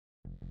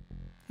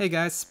Hey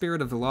guys,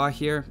 Spirit of the Law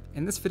here.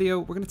 In this video,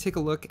 we're going to take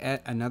a look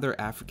at another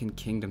African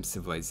Kingdom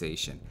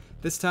civilization.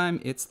 This time,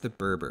 it's the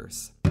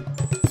Berbers.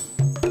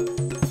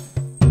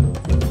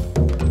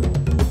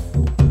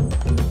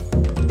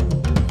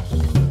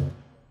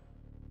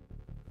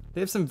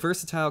 They have some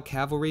versatile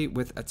cavalry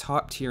with a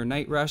top-tier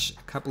night rush,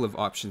 a couple of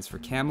options for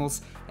camels,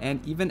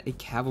 and even a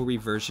cavalry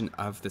version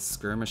of the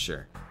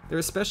skirmisher. They're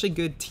especially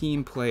good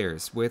team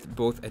players with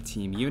both a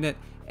team unit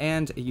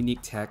and a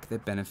unique tech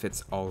that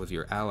benefits all of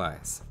your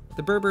allies.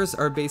 The Berbers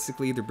are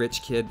basically the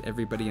rich kid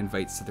everybody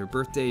invites to their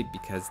birthday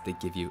because they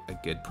give you a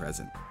good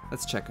present.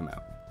 Let's check them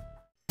out.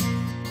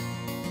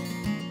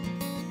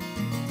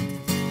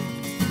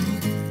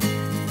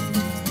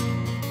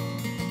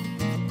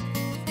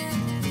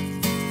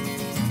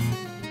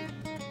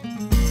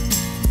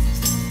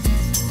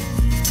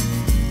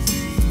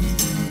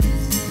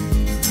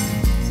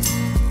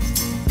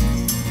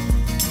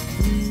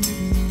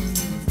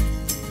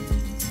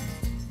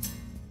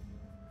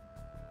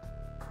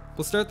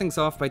 We'll start things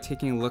off by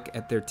taking a look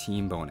at their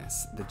team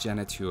bonus, the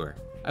Genitour.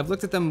 I've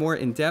looked at them more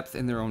in depth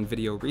in their own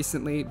video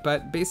recently,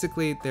 but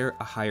basically they're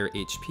a higher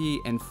HP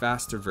and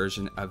faster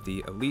version of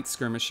the Elite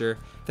Skirmisher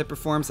that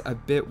performs a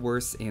bit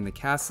worse in the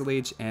Castle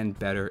Age and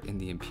better in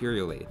the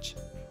Imperial Age.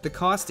 The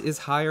cost is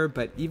higher,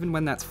 but even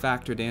when that's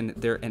factored in,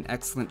 they're an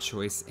excellent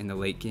choice in the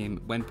late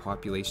game when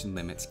population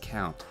limits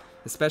count,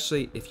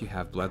 especially if you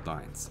have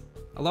bloodlines.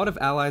 A lot of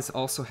allies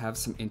also have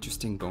some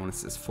interesting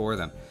bonuses for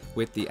them,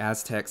 with the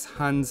Aztecs,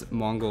 Huns,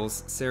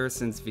 Mongols,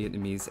 Saracens,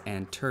 Vietnamese,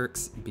 and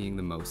Turks being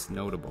the most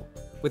notable.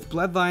 With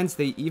bloodlines,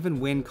 they even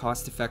win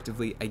cost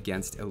effectively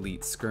against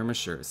elite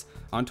skirmishers,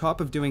 on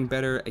top of doing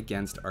better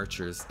against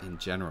archers in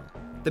general.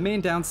 The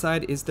main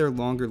downside is their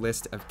longer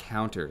list of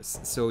counters,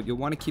 so you'll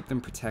want to keep them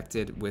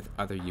protected with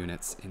other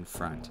units in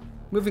front.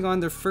 Moving on,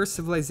 their first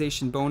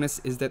civilization bonus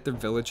is that their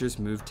villagers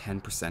move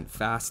 10%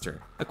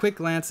 faster. A quick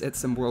glance at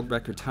some world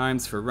record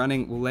times for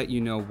running will let you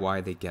know why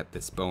they get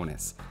this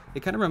bonus.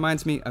 It kind of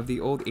reminds me of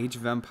the old Age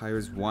of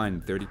Empires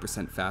 1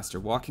 30% faster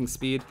walking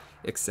speed,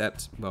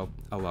 except, well,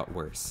 a lot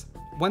worse.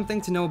 One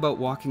thing to know about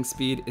walking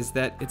speed is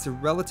that it's a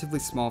relatively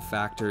small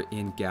factor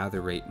in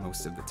gather rate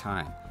most of the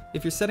time.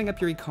 If you're setting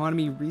up your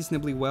economy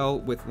reasonably well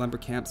with lumber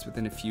camps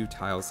within a few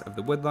tiles of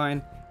the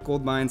woodline,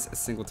 gold mines a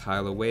single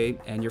tile away,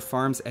 and your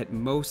farms at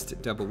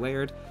most double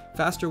layered,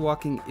 faster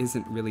walking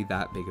isn't really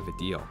that big of a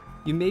deal.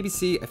 You maybe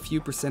see a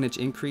few percentage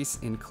increase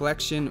in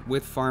collection,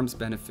 with farms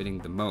benefiting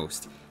the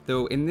most,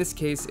 though in this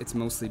case it's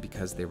mostly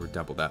because they were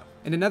doubled up.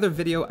 In another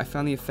video, I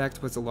found the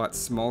effect was a lot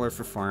smaller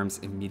for farms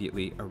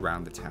immediately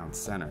around the town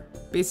center.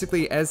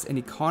 Basically, as an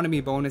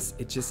economy bonus,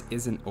 it just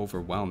isn't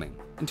overwhelming.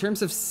 In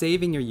terms of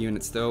saving your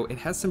units though, it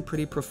has some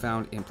pretty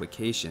profound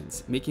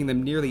implications, making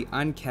them nearly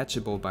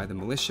uncatchable by the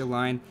militia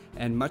line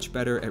and much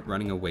better at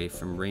running away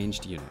from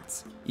ranged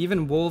units.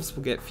 Even wolves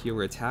will get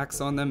fewer attacks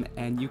on them,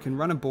 and you can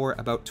run a boar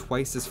about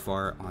twice as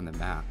far on the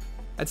map.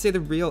 I'd say the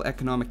real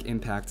economic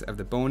impact of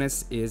the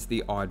bonus is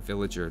the odd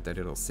villager that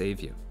it'll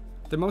save you.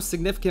 Their most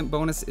significant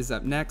bonus is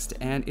up next,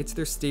 and it's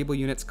their stable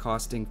units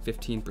costing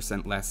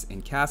 15% less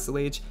in Castle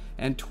Age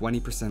and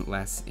 20%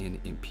 less in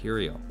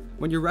Imperial.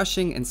 When you're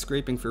rushing and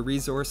scraping for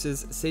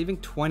resources, saving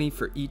 20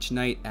 for each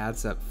night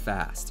adds up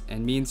fast,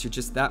 and means you're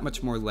just that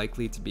much more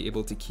likely to be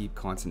able to keep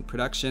constant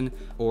production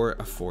or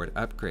afford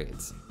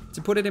upgrades.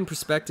 To put it in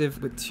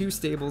perspective, with 2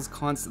 stables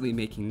constantly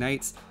making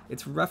knights,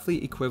 it's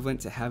roughly equivalent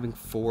to having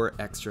 4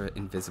 extra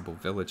invisible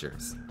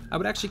villagers. I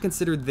would actually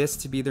consider this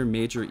to be their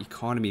major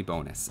economy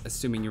bonus,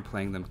 assuming you're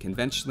playing them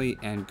conventionally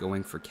and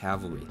going for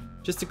cavalry.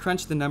 Just to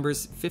crunch the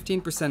numbers,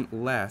 15%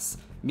 less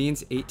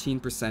means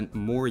 18%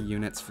 more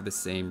units for the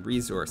same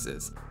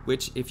resources,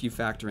 which, if you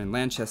factor in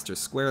Lanchester's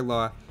square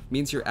law,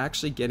 means you're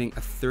actually getting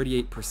a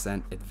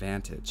 38%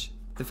 advantage.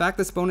 The fact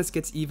this bonus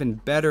gets even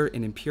better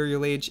in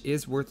Imperial Age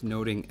is worth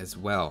noting as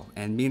well,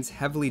 and means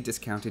heavily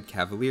discounted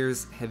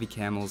Cavaliers, Heavy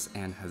Camels,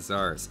 and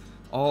Hussars,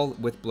 all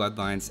with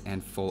bloodlines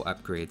and full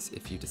upgrades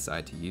if you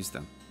decide to use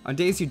them. On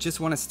days you just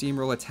want to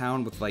steamroll a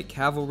town with light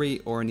cavalry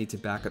or need to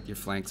back up your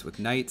flanks with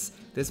knights,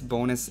 this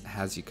bonus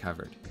has you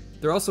covered.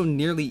 They're also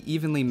nearly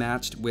evenly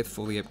matched with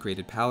fully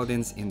upgraded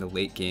paladins in the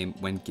late game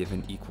when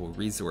given equal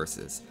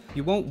resources.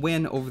 You won't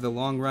win over the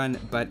long run,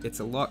 but it's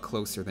a lot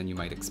closer than you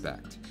might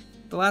expect.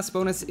 The last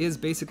bonus is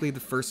basically the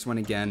first one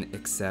again,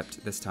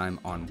 except this time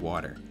on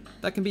water.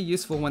 That can be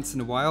useful once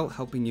in a while,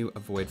 helping you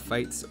avoid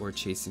fights or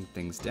chasing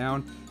things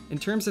down. In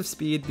terms of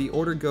speed, the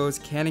order goes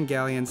cannon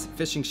galleons,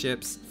 fishing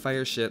ships,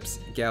 fire ships,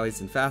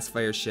 galleys and fast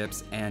fire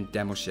ships, and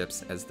demo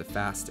ships as the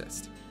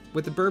fastest.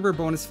 With the Berber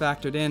bonus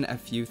factored in, a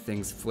few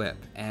things flip,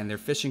 and their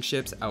fishing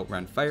ships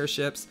outrun fire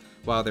ships,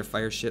 while their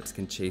fire ships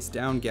can chase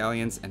down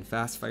galleons and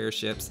fast fire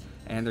ships,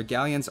 and their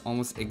galleons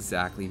almost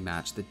exactly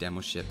match the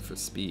demo ship for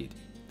speed.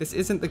 This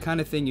isn't the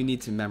kind of thing you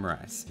need to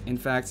memorize. In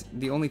fact,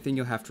 the only thing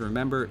you'll have to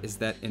remember is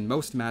that in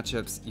most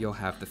matchups, you'll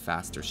have the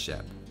faster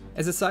ship.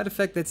 As a side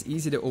effect that's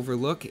easy to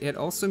overlook, it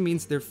also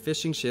means their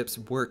fishing ships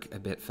work a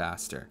bit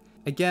faster.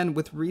 Again,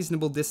 with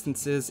reasonable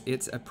distances,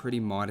 it's a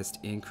pretty modest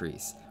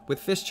increase, With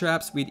fish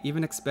traps, we'd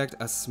even expect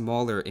a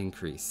smaller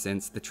increase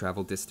since the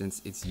travel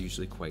distance is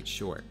usually quite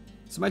short.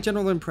 So my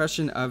general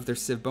impression of their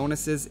civ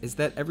bonuses is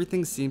that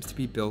everything seems to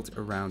be built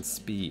around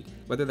speed,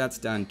 whether that's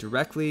done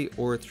directly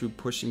or through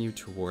pushing you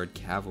toward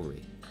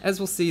cavalry. As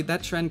we'll see,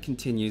 that trend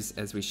continues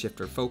as we shift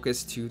our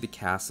focus to the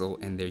castle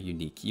and their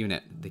unique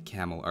unit, the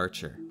Camel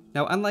Archer.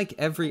 Now, unlike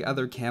every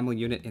other camel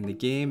unit in the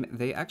game,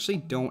 they actually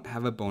don't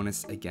have a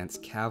bonus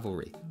against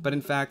cavalry, but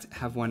in fact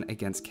have one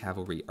against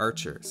cavalry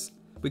archers.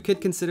 We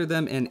could consider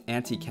them an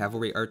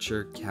anti-cavalry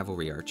archer,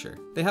 cavalry archer.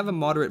 They have a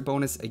moderate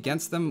bonus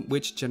against them,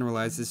 which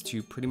generalizes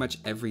to pretty much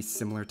every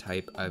similar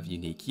type of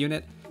unique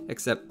unit,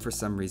 except for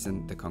some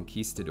reason the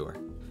Conquistador.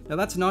 Now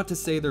that's not to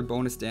say their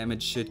bonus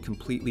damage should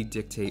completely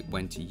dictate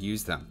when to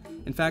use them.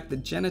 In fact, the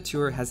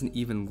Genitour has an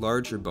even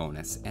larger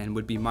bonus and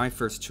would be my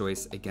first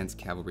choice against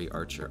cavalry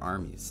archer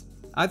armies.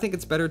 I think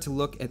it's better to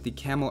look at the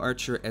Camel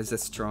Archer as a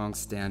strong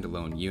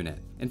standalone unit.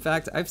 In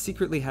fact, I've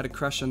secretly had a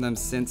crush on them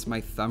since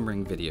my thumb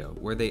ring video,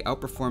 where they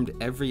outperformed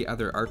every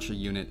other archer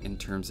unit in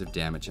terms of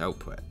damage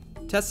output.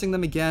 Testing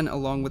them again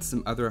along with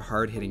some other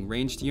hard-hitting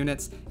ranged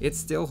units, it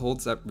still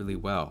holds up really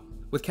well.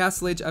 With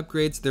Castle Age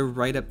upgrades, they're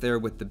right up there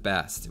with the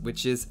best,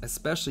 which is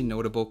especially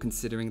notable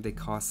considering they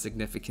cost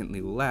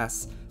significantly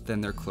less than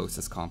their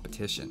closest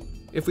competition.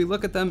 If we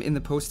look at them in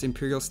the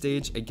post-Imperial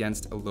stage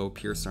against a low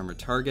Pierce Armor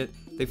target,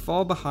 they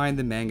fall behind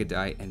the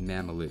Magrahi and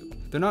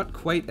Mameluke. They're not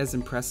quite as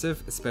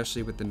impressive,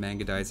 especially with the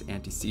Magrahi's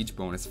anti-siege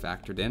bonus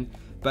factored in,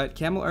 but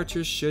Camel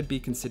Archers should be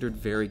considered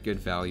very good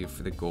value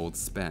for the gold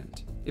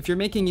spent. If you're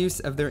making use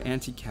of their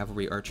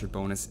anti-cavalry archer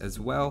bonus as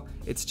well,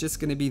 it's just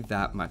going to be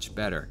that much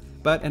better.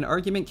 But an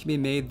argument can be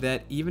made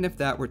that even if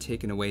that were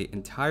taken away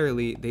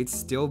entirely, they'd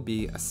still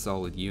be a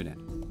solid unit.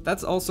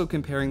 That's also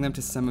comparing them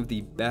to some of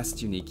the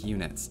best unique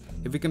units.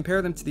 If we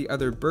compare them to the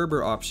other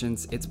Berber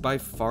options, it's by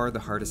far the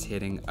hardest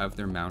hitting of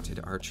their mounted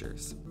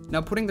archers.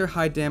 Now, putting their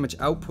high damage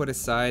output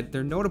aside,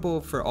 they're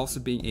notable for also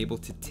being able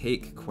to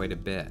take quite a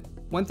bit.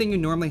 One thing you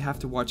normally have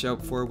to watch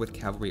out for with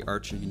cavalry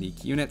archer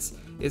unique units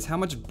is how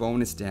much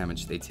bonus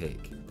damage they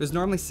take. There's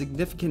normally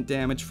significant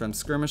damage from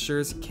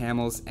skirmishers,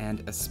 camels,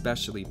 and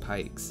especially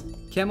pikes.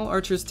 Camel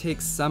archers take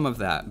some of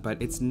that,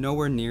 but it's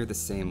nowhere near the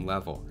same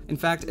level. In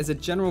fact, as a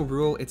general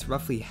rule, it's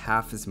roughly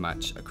half as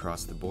much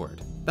across the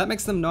board. That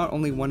makes them not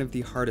only one of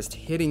the hardest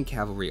hitting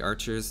cavalry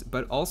archers,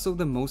 but also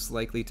the most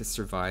likely to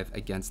survive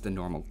against the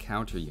normal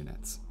counter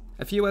units.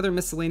 A few other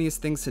miscellaneous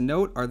things to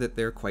note are that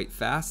they're quite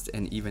fast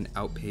and even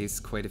outpace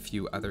quite a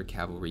few other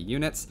cavalry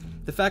units.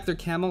 The fact they're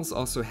camels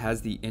also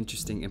has the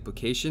interesting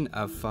implication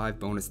of 5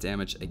 bonus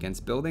damage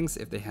against buildings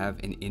if they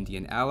have an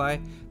Indian ally,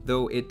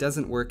 though it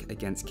doesn't work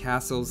against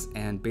castles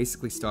and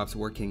basically stops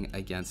working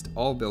against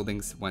all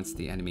buildings once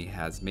the enemy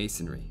has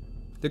masonry.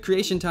 The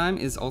creation time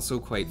is also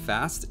quite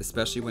fast,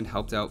 especially when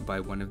helped out by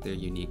one of their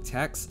unique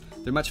techs.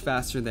 They're much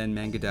faster than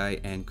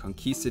Magrahi and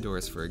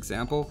Conquistadors, for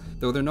example,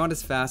 though they're not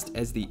as fast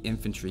as the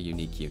infantry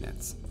unique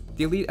units.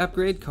 The elite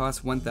upgrade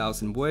costs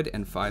 1000 wood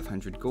and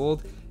 500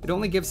 gold. It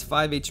only gives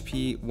 5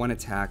 HP, 1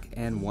 attack,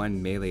 and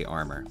 1 melee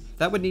armor.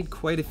 That would need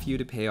quite a few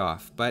to pay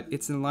off, but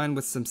it's in line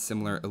with some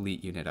similar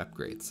elite unit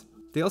upgrades.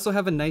 They also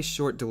have a nice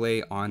short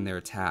delay on their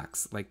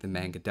attacks, like the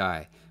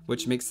Magrahi,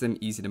 which makes them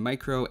easy to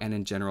micro and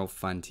in general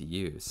fun to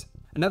use.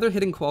 Another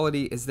hidden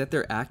quality is that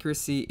their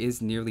accuracy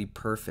is nearly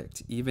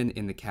perfect, even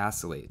in the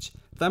Castle Age.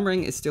 Thumb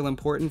ring is still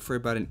important for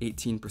about an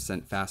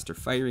 18% faster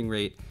firing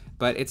rate,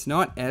 but it's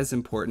not as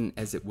important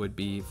as it would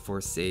be for,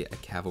 say, a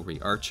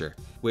cavalry archer,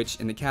 which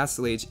in the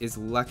Castle Age is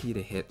lucky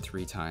to hit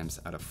 3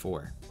 times out of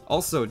 4.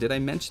 Also, did I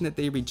mention that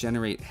they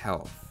regenerate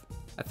health?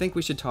 I think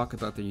we should talk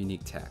about their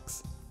unique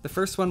techs. The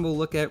first one we'll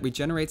look at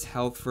regenerates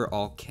health for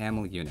all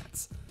camel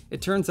units.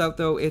 It turns out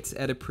though it's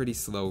at a pretty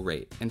slow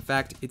rate. In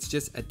fact, it's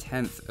just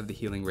 1/10 of the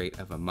healing rate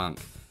of a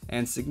monk,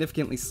 and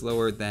significantly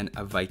slower than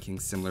a Viking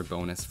similar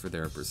bonus for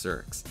their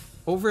berserks.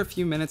 Over a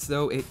few minutes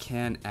though, it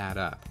can add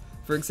up.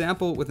 For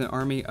example, with an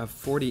army of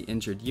 40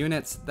 injured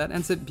units, that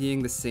ends up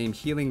being the same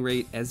healing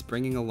rate as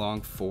bringing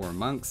along 4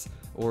 monks,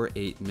 or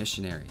 8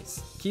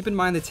 missionaries. Keep in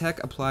mind the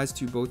tech applies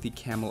to both the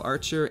Camel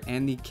Archer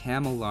and the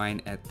camel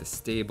line at the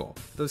stable.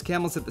 Those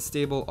camels at the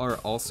stable are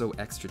also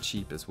extra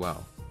cheap as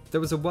well. There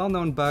was a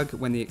well-known bug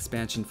when the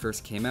expansion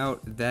first came out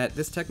that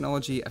this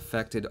technology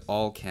affected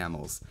all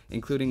camels,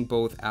 including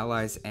both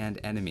allies and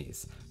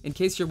enemies. In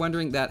case you're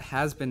wondering, that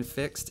has been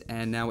fixed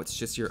and now it's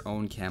just your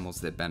own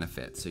camels that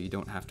benefit, so you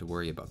don't have to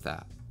worry about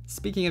that.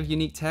 Speaking of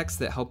unique techs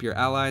that help your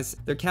allies,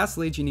 their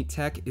Castle Age unique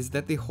tech is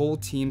that the whole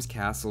team's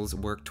castles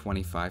work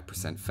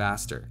 25%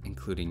 faster,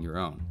 including your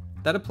own.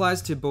 That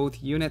applies to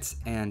both units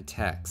and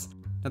techs.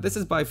 Now this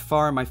is by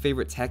far my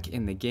favorite tech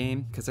in the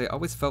game, because I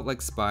always felt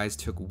like spies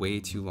took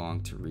way too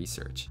long to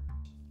research.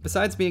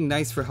 Besides being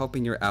nice for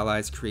helping your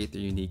allies create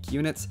their unique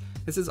units,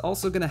 this is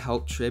also going to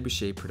help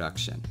trebuchet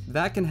production.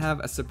 That can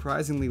have a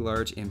surprisingly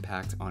large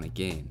impact on a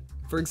game.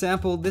 For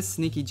example, this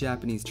sneaky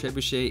Japanese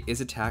trebuchet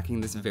is attacking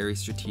this very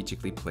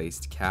strategically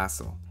placed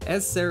castle.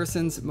 As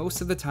Saracens,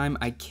 most of the time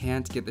I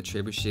can't get the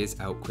trebuchets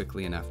out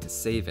quickly enough to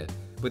save it,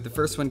 with the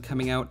first one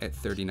coming out at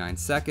 39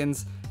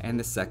 seconds and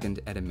the second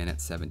at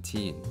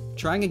 1:17.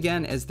 Trying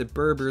again as the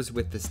Berbers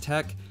with this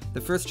tech,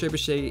 the first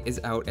trebuchet is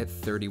out at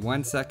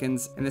 31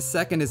 seconds and the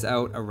second is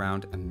out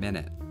around a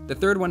minute. The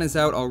third one is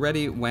out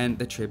already when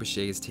the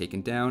trebuchet is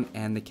taken down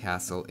and the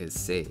castle is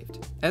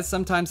saved. As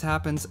sometimes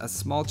happens, a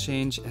small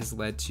change has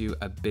led to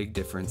a big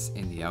difference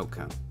in the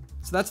outcome.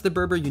 So that's the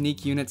Berber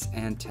unique units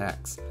and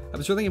techs. I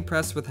was really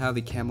impressed with how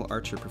the Camel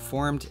Archer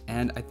performed,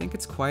 and I think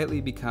it's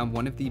quietly become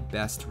one of the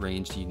best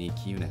ranged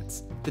unique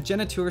units. The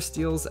Genitour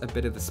steals a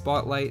bit of the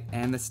spotlight,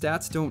 and the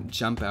stats don't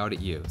jump out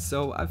at you,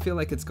 so I feel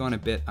like it's gone a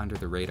bit under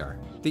the radar.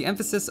 The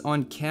emphasis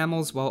on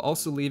camels while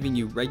also leaving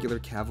you regular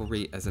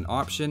cavalry as an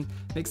option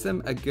makes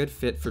them a good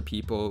fit for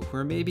people who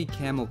are maybe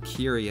camel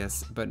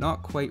curious, but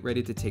not quite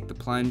ready to take the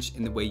plunge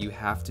in the way you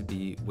have to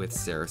be with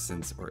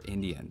Saracens or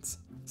Indians.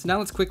 So now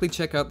let's quickly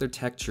check out their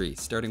tech tree,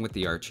 starting with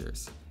the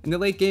archers. In the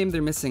late game,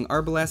 they're missing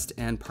Arbalest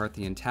and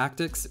Parthian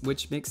tactics,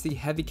 which makes the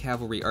heavy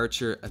cavalry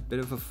archer a bit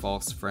of a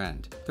false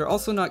friend. They're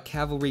also not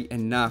cavalry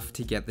enough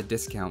to get the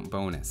discount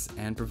bonus,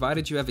 and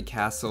provided you have a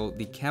castle,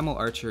 the camel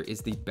archer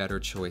is the better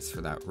choice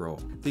for that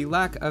role. The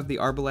lack of the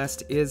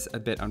Arbalest is a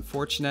bit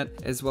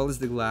unfortunate, as well as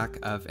the lack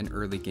of an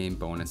early game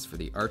bonus for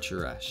the archer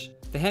rush.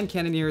 The hand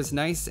cannoneer is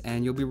nice,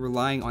 and you'll be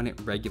relying on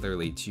it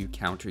regularly to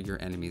counter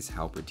your enemy's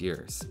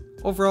halberdiers.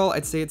 Overall,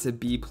 I'd say it's a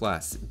B+,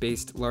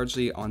 based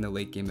largely on the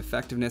late game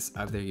effectiveness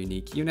of their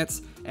unique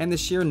units and the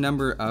sheer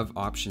number of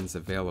options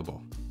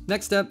available.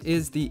 Next up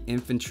is the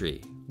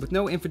infantry. With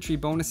no infantry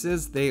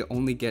bonuses, they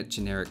only get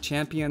generic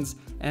champions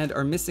and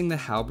are missing the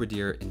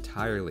halberdier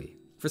entirely.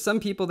 For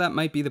some people, that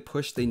might be the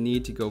push they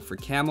need to go for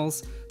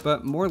camels,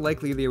 but more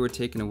likely they were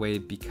taken away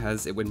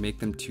because it would make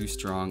them too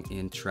strong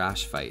in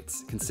trash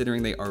fights,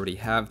 considering they already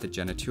have the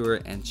Genitour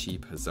and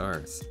cheap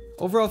hussars.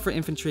 Overall for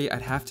infantry,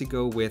 I'd have to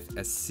go with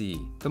a C.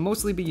 They'll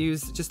mostly be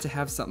used just to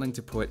have something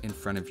to put in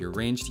front of your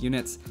ranged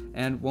units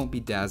and won't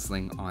be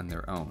dazzling on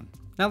their own.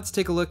 Now let's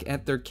take a look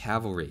at their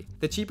cavalry.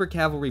 The cheaper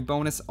cavalry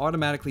bonus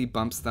automatically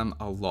bumps them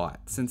a lot,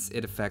 since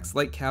it affects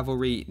light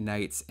cavalry,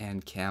 knights,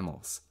 and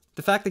camels.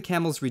 The fact that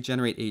camels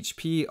regenerate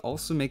HP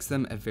also makes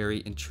them a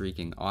very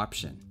intriguing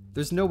option.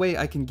 There's no way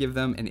I can give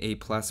them an A+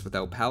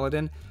 without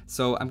Paladin,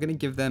 so I'm going to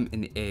give them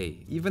an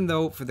A, even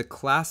though for the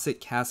classic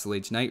Castle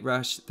Age Night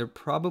Rush, they're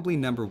probably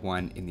number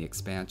 1 in the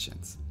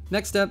expansions.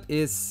 Next up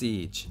is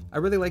Siege. I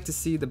really like to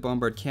see the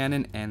Bombard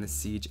Cannon and the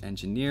Siege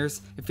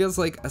Engineers. It feels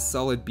like a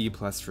solid B+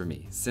 for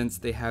me, since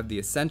they have the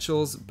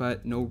essentials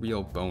but no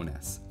real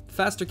bonus.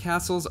 Faster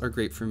castles are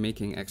great for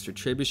making extra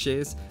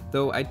trebuchets,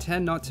 though I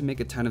tend not to make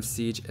a ton of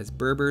siege as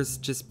Berbers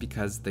just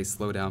because they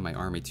slow down my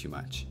army too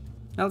much.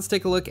 Now let's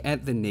take a look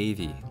at the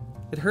Navy.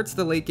 It hurts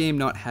the late game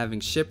not having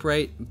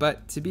shipwright,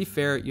 but to be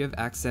fair, you have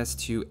access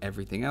to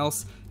everything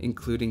else,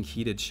 including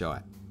heated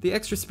shot. The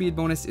extra speed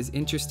bonus is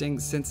interesting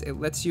since it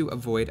lets you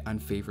avoid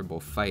unfavorable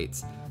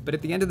fights, but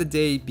at the end of the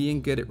day,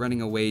 being good at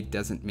running away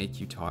doesn't make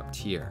you top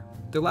tier.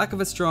 The lack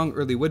of a strong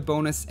early wood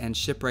bonus and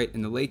shipwright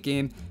in the late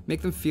game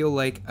make them feel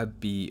like a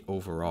B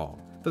overall.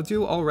 They'll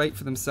do alright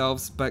for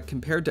themselves, but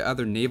compared to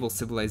other naval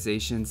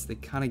civilizations, they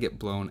kinda get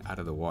blown out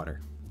of the water.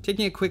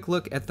 Taking a quick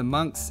look at the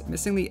monks,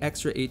 missing the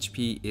extra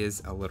HP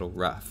is a little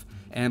rough,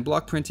 and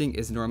block printing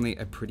is normally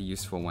a pretty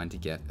useful one to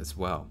get as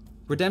well.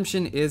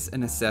 Redemption is a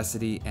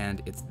necessity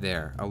and it's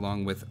there,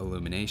 along with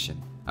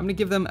illumination. I'm gonna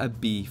give them a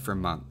B for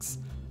monks.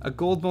 A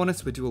gold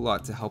bonus would do a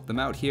lot to help them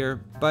out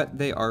here, but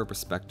they are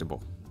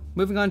respectable.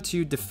 Moving on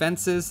to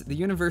defenses, the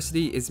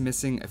university is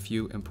missing a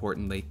few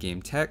important late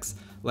game techs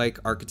like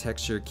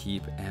architecture,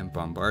 keep, and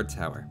bombard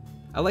tower.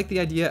 I like the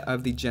idea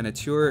of the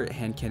Genitour,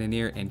 hand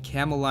cannoneer, and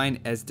camel line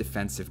as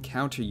defensive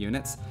counter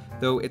units,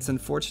 though it's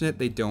unfortunate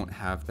they don't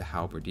have the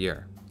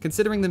halberdier.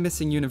 Considering the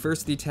missing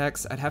university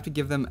techs, I'd have to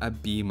give them a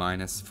B-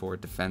 for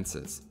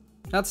defenses.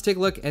 Now let's take a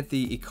look at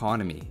the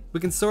economy. We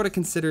can sort of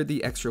consider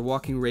the extra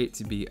walking rate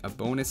to be a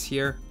bonus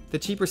here. The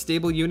cheaper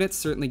stable units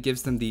certainly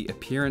gives them the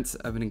appearance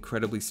of an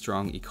incredibly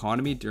strong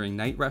economy during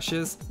night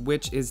rushes,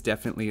 which is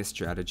definitely a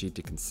strategy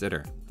to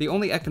consider. The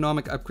only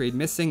economic upgrade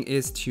missing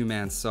is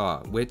two-man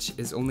saw, which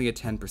is only a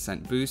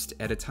 10% boost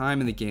at a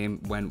time in the game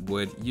when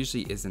wood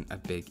usually isn't a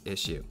big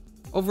issue.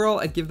 Overall,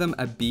 I'd give them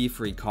a B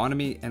for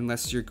economy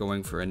unless you're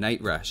going for a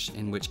night rush,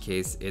 in which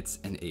case it's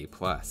an A+.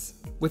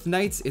 With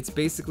knights, it's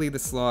basically the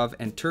Slav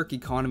and Turk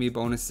economy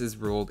bonuses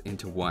rolled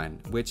into one,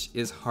 which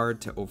is hard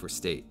to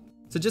overstate.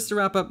 So just to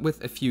wrap up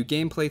with a few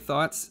gameplay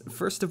thoughts,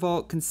 first of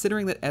all,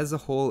 considering that as a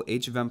whole,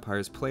 Age of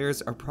Empires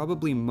players are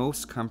probably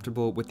most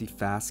comfortable with the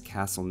fast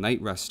castle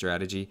night rush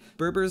strategy,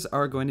 Berbers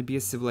are going to be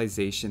a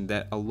civilization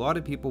that a lot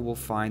of people will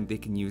find they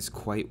can use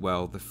quite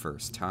well the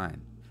first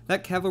time.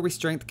 That cavalry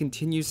strength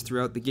continues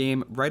throughout the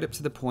game right up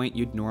to the point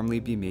you'd normally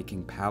be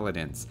making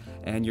paladins,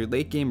 and your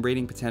late game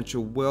rating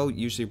potential will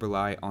usually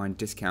rely on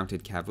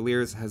discounted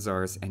cavaliers,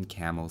 hussars, and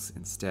camels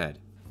instead.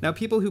 Now,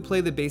 people who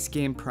play the base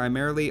game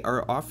primarily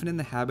are often in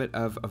the habit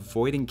of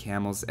avoiding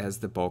camels as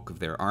the bulk of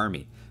their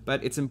army,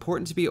 but it's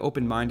important to be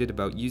open-minded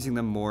about using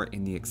them more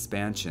in the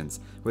expansions,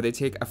 where they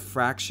take a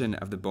fraction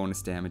of the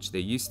bonus damage they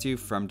used to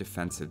from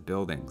defensive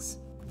buildings.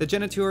 The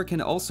Genitour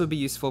can also be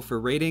useful for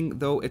raiding,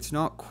 though it's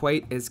not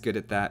quite as good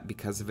at that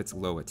because of its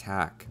low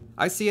attack.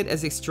 I see it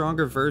as a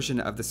stronger version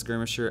of the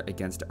skirmisher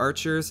against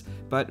archers,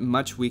 but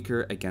much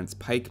weaker against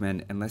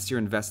pikemen unless you're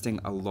investing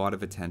a lot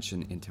of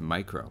attention into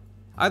micro.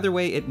 Either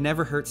way, it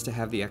never hurts to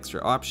have the extra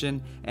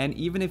option, and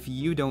even if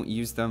you don't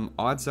use them,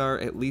 odds are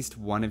at least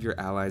one of your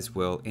allies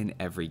will in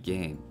every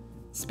game.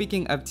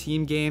 Speaking of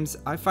team games,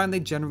 I find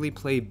they generally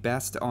play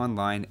best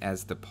online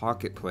as the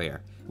pocket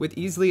player, with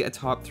easily a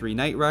top 3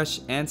 Night Rush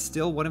and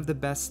still one of the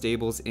best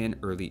stables in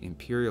early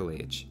Imperial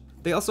Age.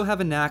 They also have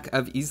a knack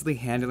of easily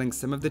handling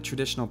some of the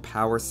traditional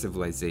power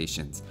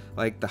civilizations,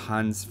 like the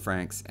Huns,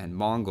 Franks, and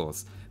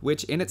Mongols,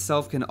 which in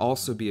itself can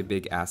also be a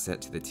big asset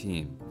to the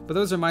team. But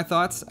those are my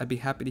thoughts. I'd be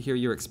happy to hear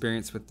your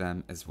experience with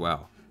them as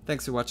well.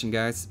 Thanks for watching,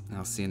 guys, and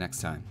I'll see you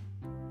next time.